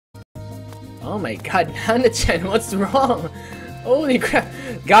Oh my god, Hana-chan, what's wrong? Holy crap.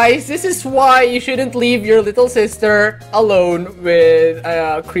 Guys, this is why you shouldn't leave your little sister alone with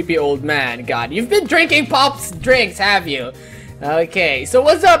a creepy old man. God, you've been drinking Pop's drinks, have you? Okay, so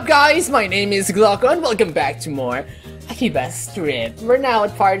what's up, guys? My name is GLOCO and welcome back to more Akiba Strip. We're now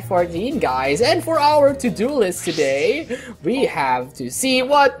at part 14, guys, and for our to-do list today, we have to see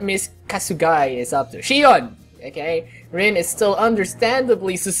what Miss Kasugai is up to. Shion! Okay, Rin is still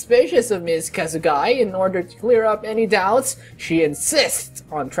understandably suspicious of Miss Kasugai. In order to clear up any doubts, she insists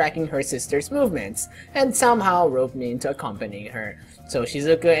on tracking her sister's movements, and somehow roped me into accompanying her. So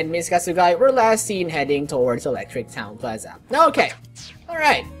Shizuku and Miss Kasugai were last seen heading towards Electric Town Plaza. Okay,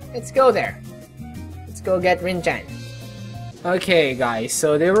 alright, let's go there. Let's go get Rin-chan. Okay guys,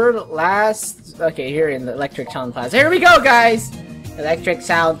 so they were last... Okay, here in the Electric Town Plaza. Here we go, guys! Electric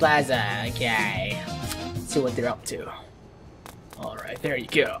Town Plaza, okay. See what they're up to. Alright, there you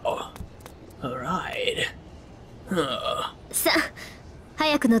go. Alright. Oh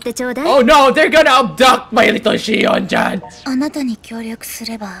no, they're gonna abduct my little Shion-chan! Oh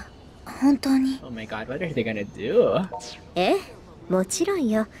my god, what are they gonna do? I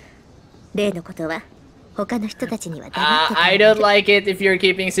don't like it if you're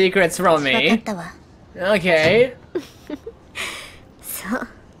keeping secrets from me. Okay.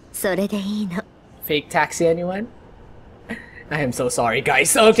 Fake taxi, anyone? I am so sorry,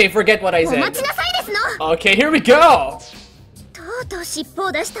 guys. Okay, forget what I said. Okay, here we go! Oh,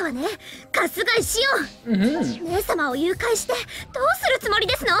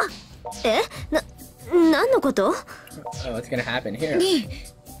 what's gonna happen here?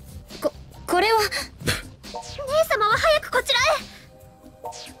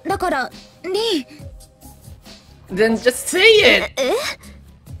 Then just say it!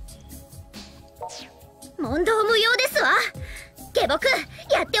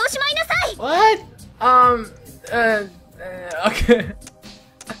 What? Okay.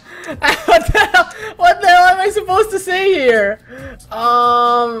 What the hell am I supposed to say here?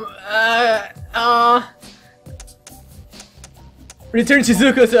 Return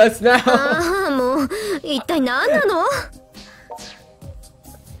Shizuku to us now.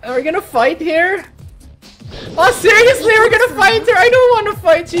 Are we gonna fight here? Oh, seriously, we're gonna fight her? I don't want to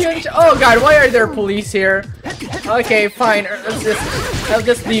fight Shion-chan. Oh god, why are there police here? Okay, fine. I'll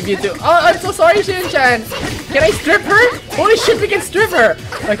just leave you two. Oh, I'm so sorry, Shion-chan. Can I strip her? Holy shit, we can strip her.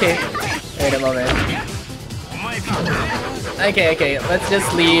 Okay, wait a moment. Okay, let's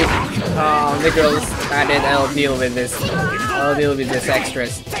just leave the girls at it. I'll deal with this. I'll deal with this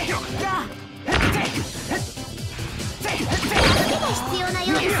extras.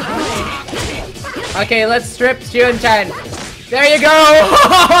 Okay, let's strip Shion-chan. There you go!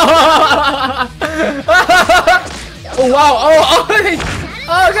 Oh wow!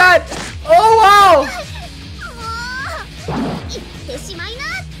 Oh god! Oh wow!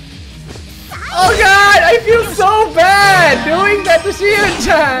 Oh god! I feel so bad doing that to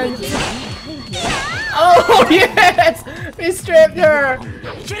Shion-chan! Oh yes! We stripped her!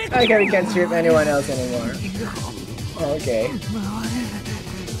 Okay, we can't strip anyone else anymore. Okay.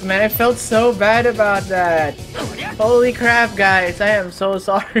 Man, I felt so bad about that. Holy crap, guys. I am so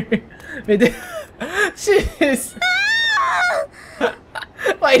sorry. Jeez.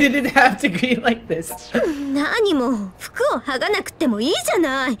 Why did it have to be like this?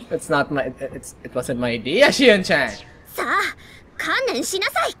 It's not my... It wasn't my idea, Shion-chan.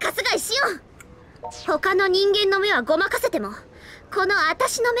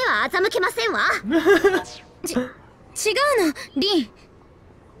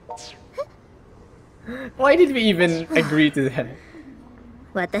 Why did we even agree to that?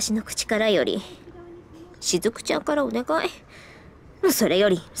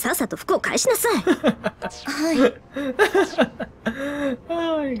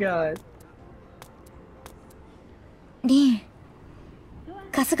 Oh my god. Rin,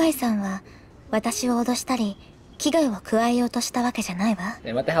 Kasugai-san wa watashi wo odoshitari, kigai wo kuaeyoutou shita wake ja nai wa.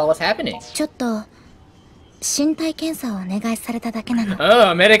 Then what the hell was happening? Chotto shintai kensa o onegai sareta dake nano.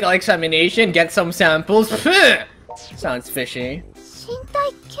 Oh, medical examination, get some samples. Sounds fishy.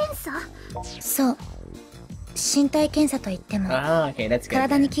 Shintai kensa? So, shintai kensa to ittemo. Ah, okay, that's good.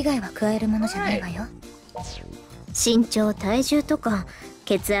 Karada ni kigai wa kuaeru mono ja nai wa yo. Shinchou, taijuu toka,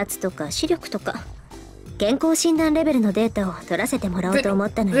 ketsuatsu toka, shiryuku toka. Then why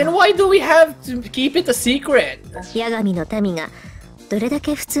do we have to keep it a secret? ヤガミの民がどれだ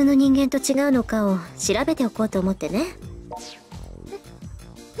け普通の人間と違うのかを調べておこうと思ってね。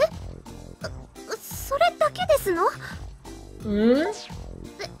それだけですの？でも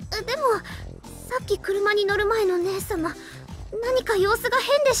さっき車に乗る前の姉様、何か様子が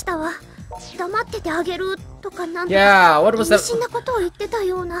変でしたわ。黙っててあげるとかなんて。Yeah, what was that? 意味深なことを言ってた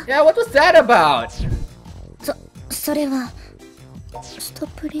ような。Yeah, what was that about? それはスト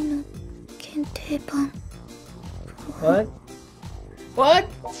プリの限定版。What? What?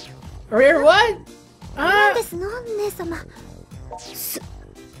 Rare what? なんですの姉様。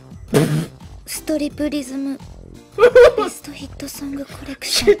ストリプリズムベストヒットソングコレク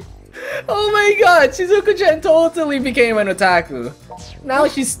ション。Oh my god, Shizuku-chan totally became an otaku. Now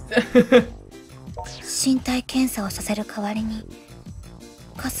she's 身体検査をさせる代わりに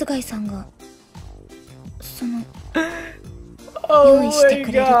春日井さんがその Oh my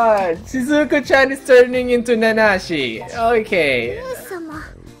god, Shizuku-chan is turning into Nanashi. Okay. 姉様、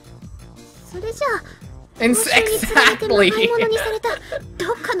それじゃあ Exactly. 買い物にされた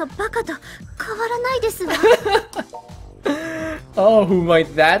どっかのバカと変わらないですわ。Oh, who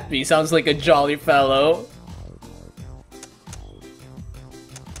might that be? Sounds like a jolly fellow.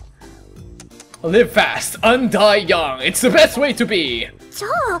 Live fast, undie young. It's the best way to be. じゃ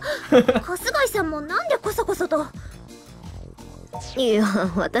あ、春日井さんもなんでこそこそと。いや、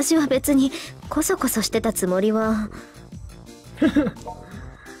私は別にこそこそしてたつもりは。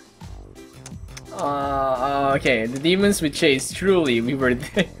Okay, the demons we chased, truly, we were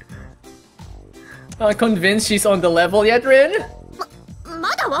there. Convinced she's on the level yet, Rin?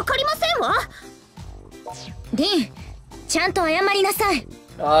 まだわかりませんわ。リン、ちゃんと謝りなさい。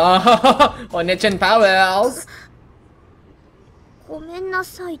Onichan Powells! ごめんな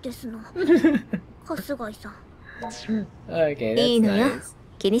さいですの。春日井さん。Okay, いい that's のよ。 nice.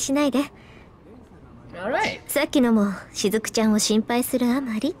 気にしないで。Alright. さっきのもしずくちゃんを心配するあ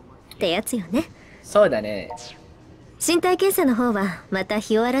まりってやつよね。そうだね。身体検査の方はまた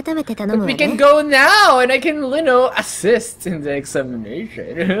日を改めて頼む But わ we can ね。go now and I can, you know, assist in the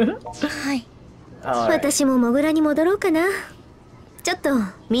examination. はい。 Alright. 私もモグラに戻ろうかな。ちょっと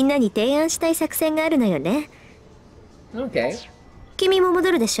みんなに提案したい作戦があるのよね。Okay. 君も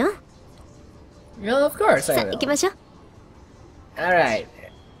戻るでしょ。 Yeah, of course さ I あ will. 行きましょう。 Alright.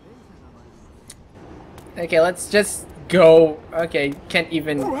 Okay, let's just go. Okay, can't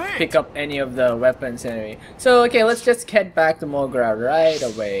even pick up any of the weapons anyway. So, okay, let's just head back to Mogra right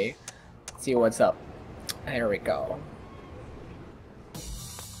away. See what's up. Here we go.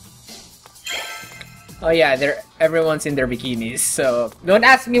 Oh yeah, everyone's in their bikinis, so don't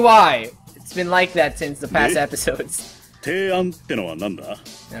ask me why. It's been like that since the past episodes. 提案ってのは何だ？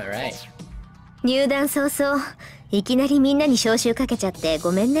 Alright. 入団早々いきなりみんなに招集かけちゃって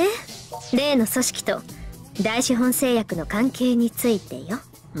ごめんね。例の組織と大資本製薬の関係についてよ。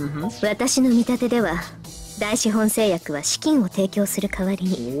私の見立てでは大資本製薬は資金を提供する代わり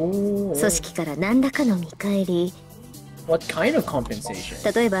に組織から何らかの見返り。 What kind of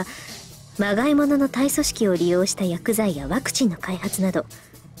compensation? 例えばまがいものの体組織を利用した薬剤やワクチンの開発など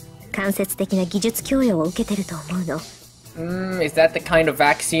間接的な技術供与を受けてると思うの。Is that the kind of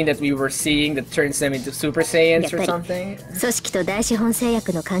vaccine that we were seeing that turns them into Super Saiyans or やっぱ something? り組織と大資本製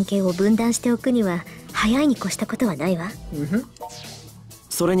薬の関係を分断しておくには早いに越したことはないわ。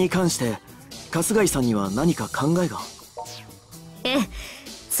それに関して春日井さんには何か考えが？ええ、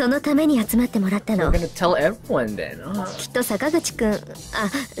そのために集まってもらったの。 We're gonna tell everyone then. きっと坂口くん、専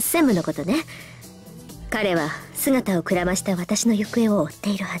務のことね。彼は姿をくらました私の行方を追って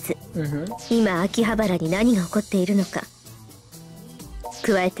いるはず。今秋葉原に何が起こっているのか。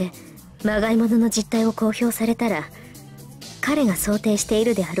加えてまがいものの実態を公表されたら彼が想定してい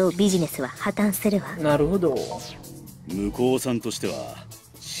るであろうビジネスは破綻するわ。なるほど。向こうさんとしては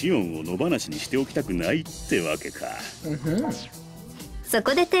シオンを野放しにしておきたくないってわけか。そ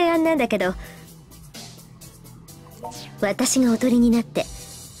こで提案なんだけど、私がおとりになって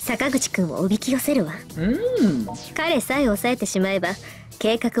坂口くんをおびき寄せるわ。彼さえ抑えてしまえば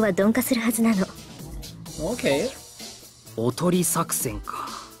計画は鈍化するはずなの。 Okay. おとり作戦か。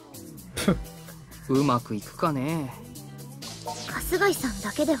うまくいくかね。春日井さん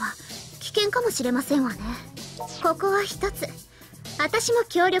だけでは危険かもしれませんわね。ここは一つ私も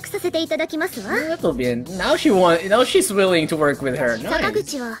協力させていただきますわ。 That'll be in. Now she's willing to work with her. 坂 Nice.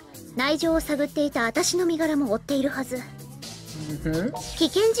 口は内情を探っていた私の身柄も追っているはず。危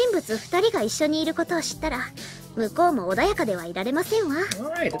険人物2人が一緒にいることを知ったら向こうも穏やかではいられませんわ。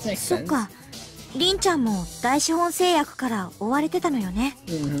 Alright, that makes そっ sense. か、りんちゃんも大資本製薬から追われてたのよね。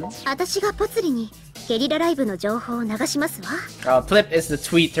私がポツリにゲリラライブの情報を流しますわ。 Flip is the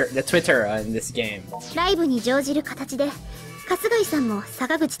Twitter in this game. ライブに乗じる形で春日井さんも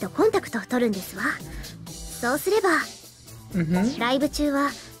坂口とコンタクトを取るんですわ。そうすれば、ライブ中は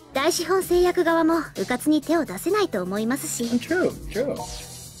大資本製薬側も迂闊に手を出せないと思いますし、 True.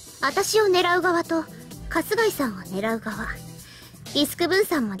 私を狙う側と春日井さんを狙う側リスク分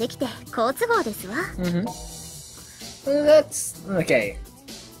散もできて好都合ですわ。That's okay.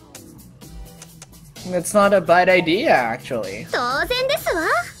 That's not a bad idea, actually. 当然ですわ。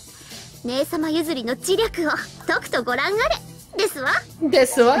姉様譲りの知略をとくとご覧あれですわ。で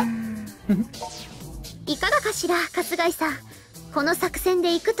すわ。いかがかしら、春日井さん。この作戦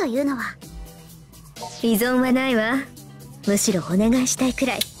で行くというのは。依存はないわ。むしろお願いしたいく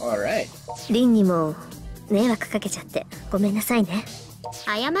らい。Alright. リンにも迷惑かけちゃってごめんなさいね。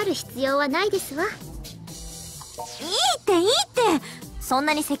謝る必要はないですわ。いいっていいって、そん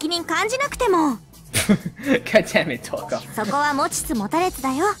なに責任感じなくても。God damn it, Toko. そこは持ちつ持たれつ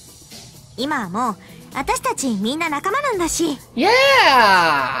だよ。今はもう私たちみんな仲間なんだし。Yeah!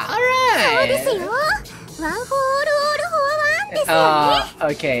 Alright! そうですよ。ワン・フォー・オール・オール・フォア・ワンですよ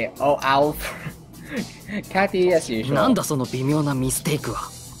ね。Okay. Oh, Alf. Kathy, as usual. なんだその微妙なミステイク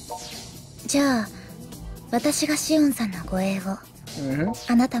は。じゃあ私がシオンさんの護衛を、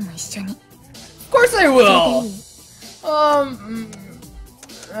あなたも一緒に。 Of course I will!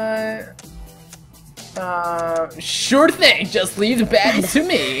 Sure thing. Just leave the baddies to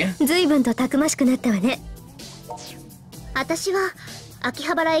me. 随分とたくましくなったわね。私は秋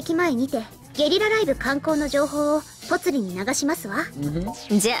葉原駅前にてゲリラライブ観光の情報をぽつりに流しますわ。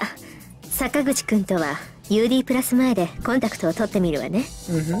じゃあ坂口くんとは UD プラス前でコンタクトを取ってみるわね。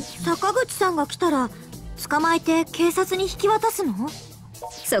坂口さんが来たら捕まえて警察に引き渡すの？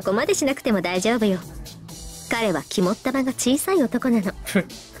そこまでしなくても大丈夫よ。彼は肝っ玉が小さい男なの。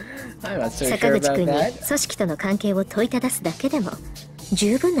I'm not so 坂 sure 口 about くんに that. 組織との関係を問いただすだけでも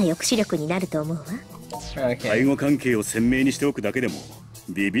十分な抑止力になると思うわ。介 Okay. 護関係を鮮明にしておくだけでも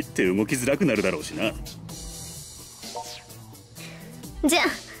ビビって動きづらくなるだろうしな。じゃあ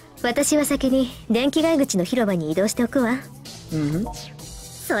私は先に電気街口の広場に移動しておくわ。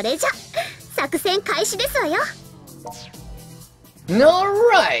それじゃ作戦開始ですわよ。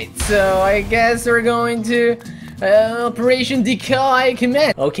Alright, so I guess we're going to Operation Decoy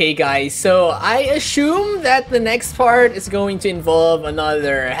Command. Okay guys, so I assume that the next part is going to involve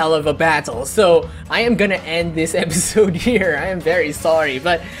another hell of a battle. So I am gonna end this episode here. I am very sorry,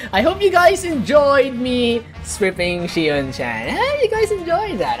 but I hope you guys enjoyed me stripping Shion-chan. I hope you guys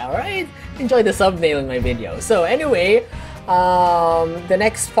enjoyed that, alright? Enjoy the thumbnail in my video. So anyway, the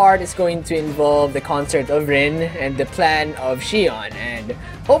next part is going to involve the concert of Rin and the plan of Shion, and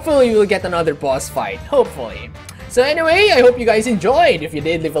hopefully we'll get another boss fight, hopefully. So anyway, I hope you guys enjoyed. If you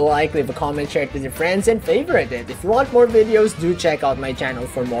did, leave a like, leave a comment, share it with your friends, and favorite it. If you want more videos, do check out my channel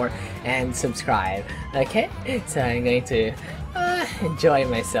for more and subscribe. Okay, so I'm going to enjoy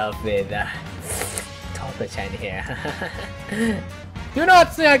myself with Toko-chan here. Do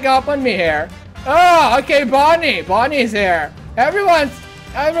not sneak up on me here. Oh, okay, Bonnie's here. Everyone's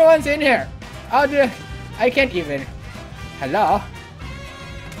in here. I can't even. Hello?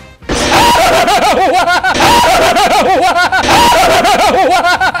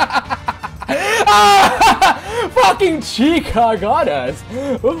 Fucking Chica got us.